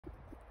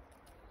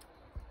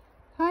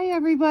Hi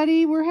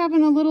everybody, we're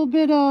having a little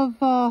bit of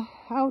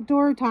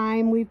outdoor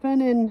time. We've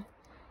been in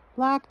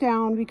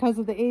lockdown because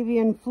of the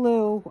avian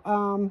flu.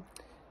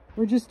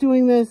 We're just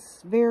doing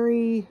this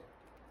very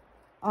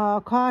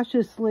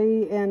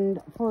cautiously,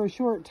 and for a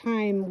short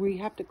time we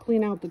have to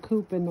clean out the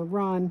coop and the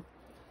run.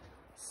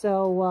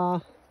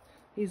 So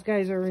these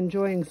guys are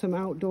enjoying some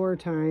outdoor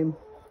time.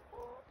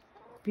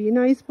 Be a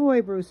nice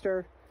boy,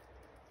 Brewster.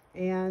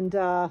 And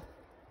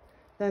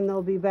then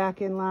they'll be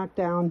back in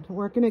lockdown.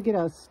 We're going to get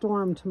a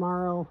storm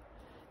tomorrow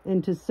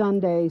into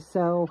Sunday,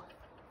 so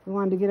we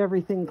wanted to get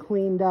everything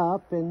cleaned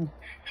up, and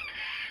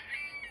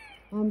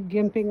I'm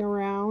gimping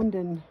around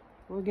and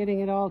we're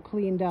getting it all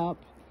cleaned up.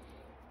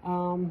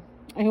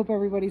 I hope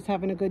everybody's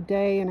having a good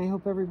day, and I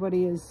hope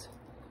everybody is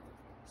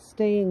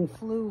staying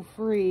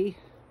flu-free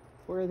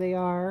where they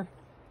are.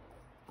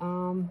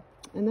 And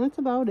that's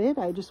about it.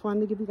 I just wanted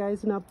to give you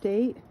guys an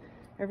update.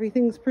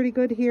 Everything's pretty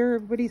good here.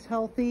 Everybody's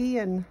healthy,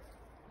 and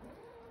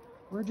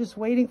we're just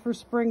waiting for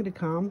spring to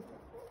come.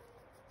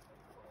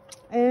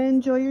 And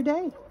enjoy your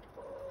day.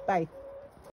 Bye.